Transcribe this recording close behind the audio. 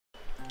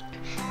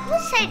Who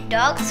said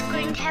dogs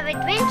couldn't have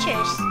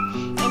adventures?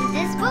 In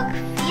this book,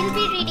 we'll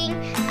be reading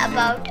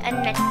about a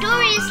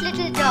notorious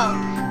little dog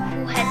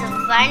who has a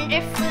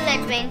wonderful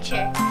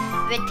adventure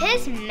with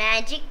his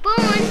magic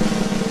bone.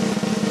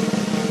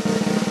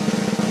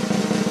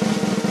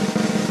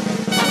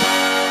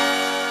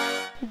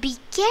 Be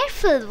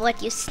Careful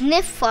What You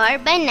Sniff For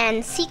by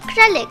Nancy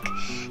Kralik.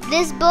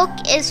 This book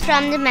is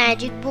from the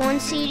Magic Bone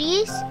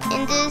series.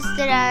 In this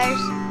there are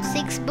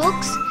 6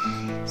 books.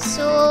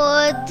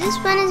 So this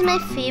one is my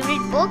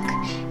favorite book,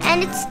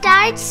 and it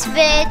starts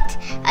with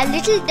a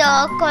little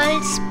dog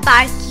called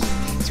Sparky.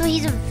 So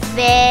he's a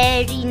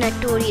very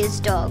notorious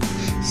dog.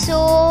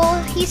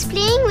 So he's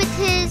playing with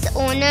his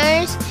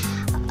owner's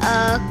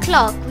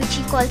clock, which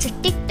he calls a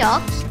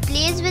tick-tock. He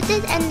plays with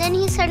it and then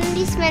he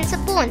suddenly smells a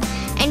bone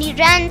and he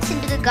runs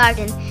into the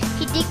garden.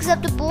 He digs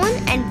up the bone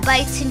and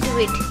bites into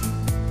it.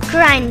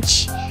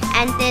 Crunch!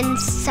 And then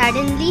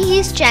suddenly he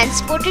is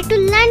transported to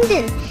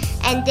London,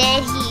 and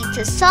there he eats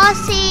a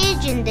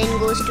sausage and then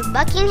goes to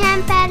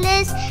Buckingham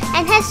Palace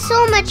and has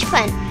so much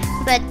fun.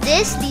 But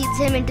this leads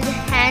him into the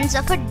hands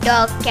of a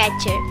dog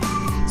catcher.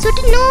 So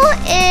to know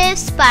if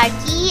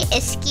Sparky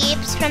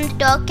escapes from the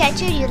dog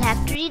catcher, you'll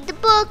have to read the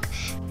book.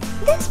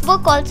 This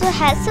book also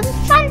has some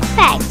fun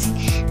facts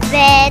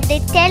where they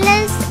tell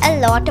us a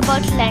lot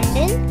about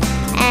London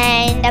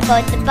and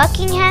about the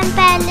Buckingham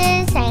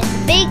Palace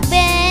and Big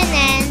Ben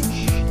and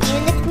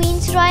even the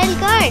Queen's Royal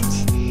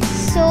Guards.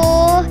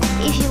 So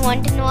if you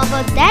want to know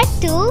about that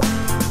too,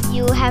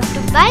 you have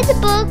to buy the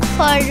book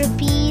for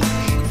rupees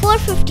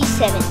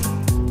 457.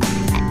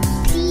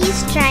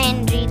 Please try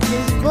and read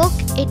this book.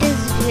 It is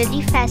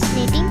really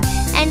fascinating,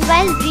 and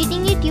while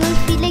reading it you will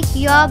feel like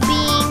you're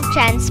being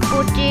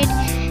transported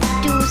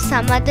to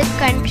some other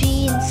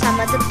country in some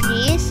other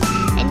place,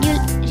 and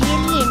you'll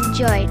really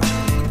enjoy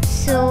it.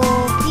 So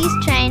please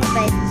try and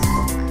buy this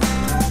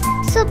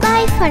book. So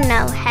bye for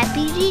now.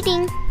 Happy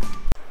reading.